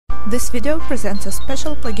This video presents a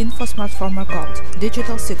special plugin for SmartFormer Gold,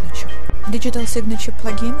 Digital Signature. Digital Signature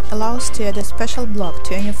plugin allows to add a special block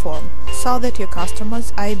to any form, so that your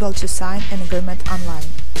customers are able to sign an agreement online.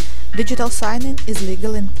 Digital signing is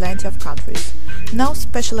legal in plenty of countries. No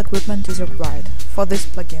special equipment is required for this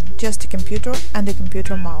plugin, just a computer and a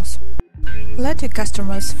computer mouse. Let your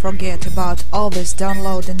customers forget about all this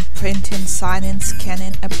downloading, printing, signing,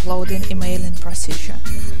 scanning, uploading, emailing procedure,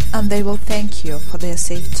 and they will thank you for their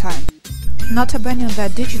saved time. Not abandoning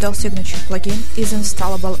that Digital Signature plugin is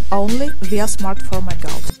installable only via SmartFormer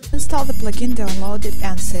Gold. Install the plugin, download it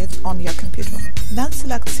and save it on your computer. Then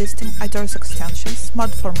select System, IToris Extensions,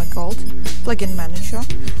 SmartFormer Gold, Plugin Manager,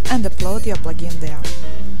 and upload your plugin there.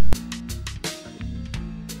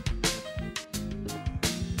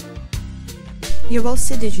 You will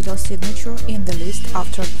see Digital Signature in the list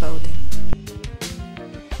after uploading.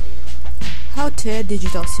 How to add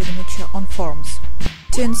Digital Signature on forms.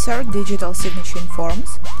 To insert Digital Signature in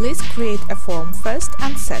forms, please create a form first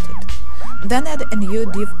and set it. Then add a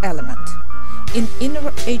new div element. In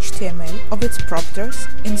inner HTML of its properties,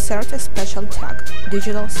 insert a special tag,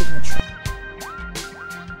 Digital Signature.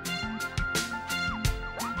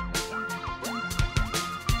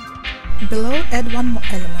 Below, add one more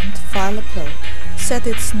element, File Upload. Set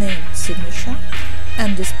its name, Signature,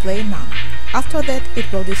 and display None. After that, it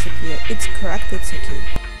will disappear. It's correct, it's okay.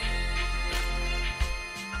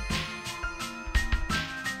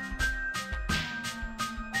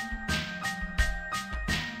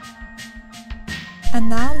 And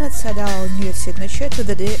now let's add our new signature to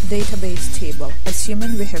the database table,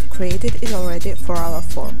 assuming we have created it already for our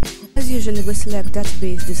form. As usually, we select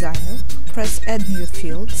Database Designer, press Add New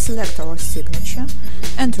Field, select our signature,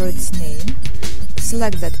 enter its name,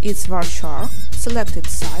 select that it's varchar, select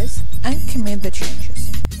its size, and commit the changes.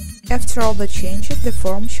 After all the changes, the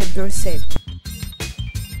form should be saved.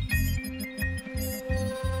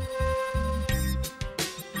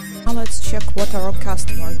 Now let's check what our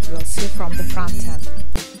customers will see from the front end.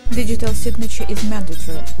 Digital Signature is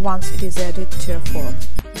mandatory once it is added to a form.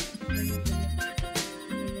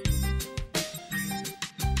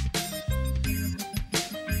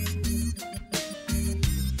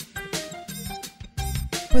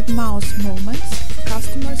 With mouse movements,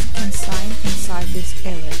 customers can sign inside this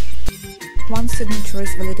area. Once signature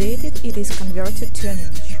is validated, it is converted to an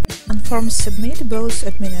image. On form submit, both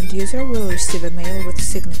admin and user will receive a mail with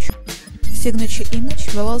signature. Signature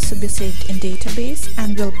image will also be saved in database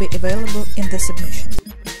and will be available in the submissions.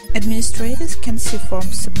 Administrators can see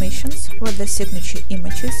form submissions with the signature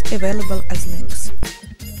images available as links.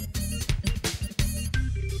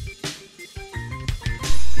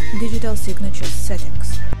 Digital Signature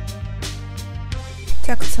settings.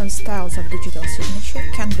 Text and styles of Digital Signature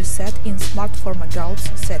can be set in SmartFormer Gold's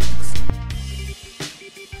settings.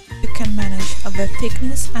 You can manage the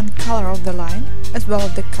thickness and color of the line, as well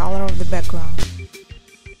as the color of the background.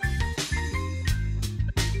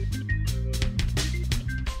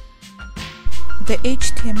 The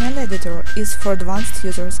HTML editor is for advanced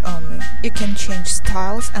users only. You can change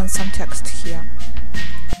styles and some text here.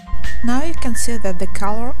 Now you can see that the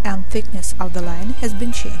color and thickness of the line has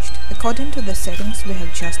been changed, according to the settings we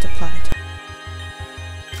have just applied.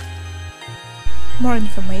 More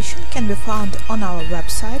information can be found on our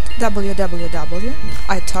website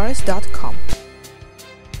www.itoris.com.